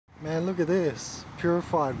Man, look at this.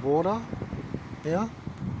 Purified water here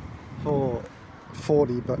for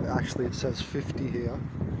 40, but actually it says 50 here.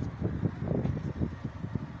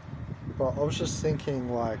 But I was just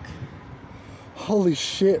thinking, like, holy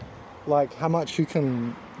shit, like how much you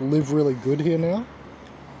can live really good here now.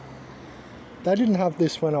 They didn't have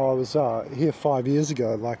this when I was here 5 years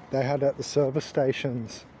ago. Like, they had at the service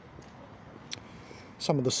stations.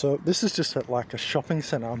 Some of the this is just at like a shopping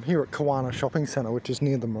centre. I'm here at Kawana Shopping Centre, which is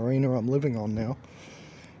near the marina I'm living on now.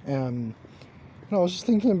 And I was just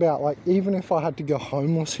thinking about, like, even if I had to go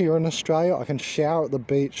homeless here in Australia, I can shower at the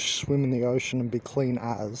beach, swim in the ocean and be clean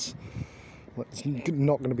as. It's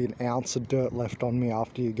not going to be an ounce of dirt left on me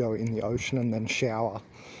after you go in the ocean and then shower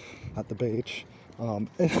at the beach.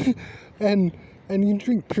 And you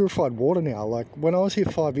drink purified water now. Like, when I was here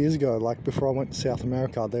 5 years ago, like before I went to South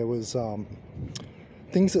America, there was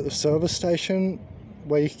things at the service station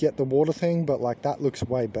where you could get the water thing, but like that looks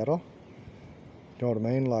way better. You know what I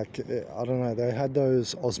mean? Like, I don't know, they had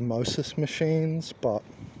those osmosis machines, but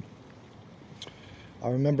I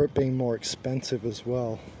remember it being more expensive as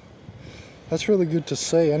well. That's really good to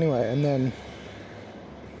see anyway. And then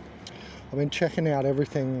I've been checking out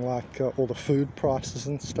everything, like all the food prices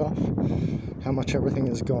and stuff, how much everything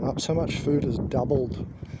has gone up. So much food has doubled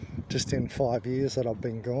just in 5 years that I've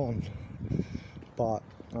been gone. But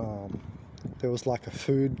there was like a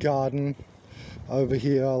food garden over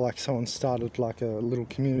here, like someone started like a little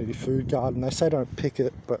community food garden. They say don't pick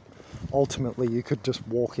it, but ultimately you could just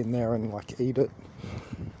walk in there and like eat it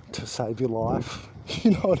to save your life.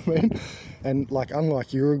 You know what I mean? And like,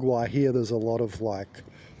 unlike Uruguay, here there's a lot of like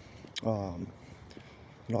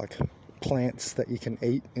plants that you can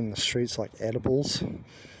eat in the streets, like edibles,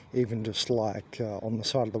 even just like on the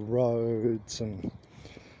side of the roads. And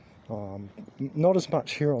not as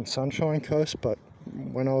much here on Sunshine Coast, but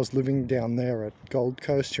when I was living down there at Gold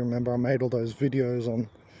Coast, you remember I made all those videos on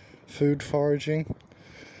food foraging,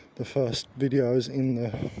 the first videos in the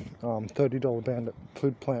 $30 Bandit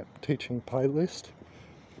food plant teaching playlist.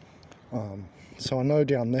 So I know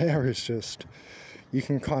down there is just, you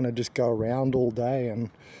can kind of just go around all day and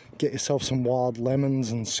get yourself some wild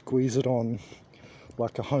lemons and squeeze it on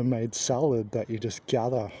like a homemade salad that you just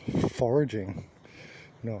gather foraging.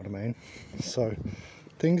 You know what I mean? So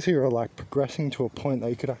things here are like progressing to a point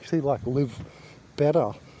that you could actually like live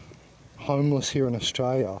better homeless here in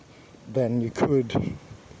Australia than you could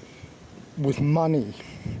with money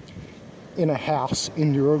in a house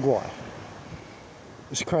in Uruguay.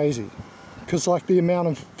 It's crazy, because like the amount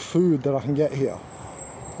of food that I can get here.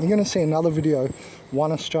 You're going to see another video,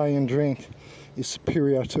 one Australian drink is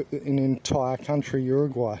superior to an entire country,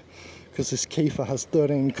 Uruguay, because this kefir has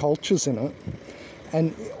 13 cultures in it.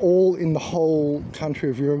 And all in the whole country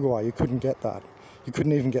of Uruguay, you couldn't get that. You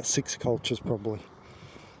couldn't even get 6 cultures probably.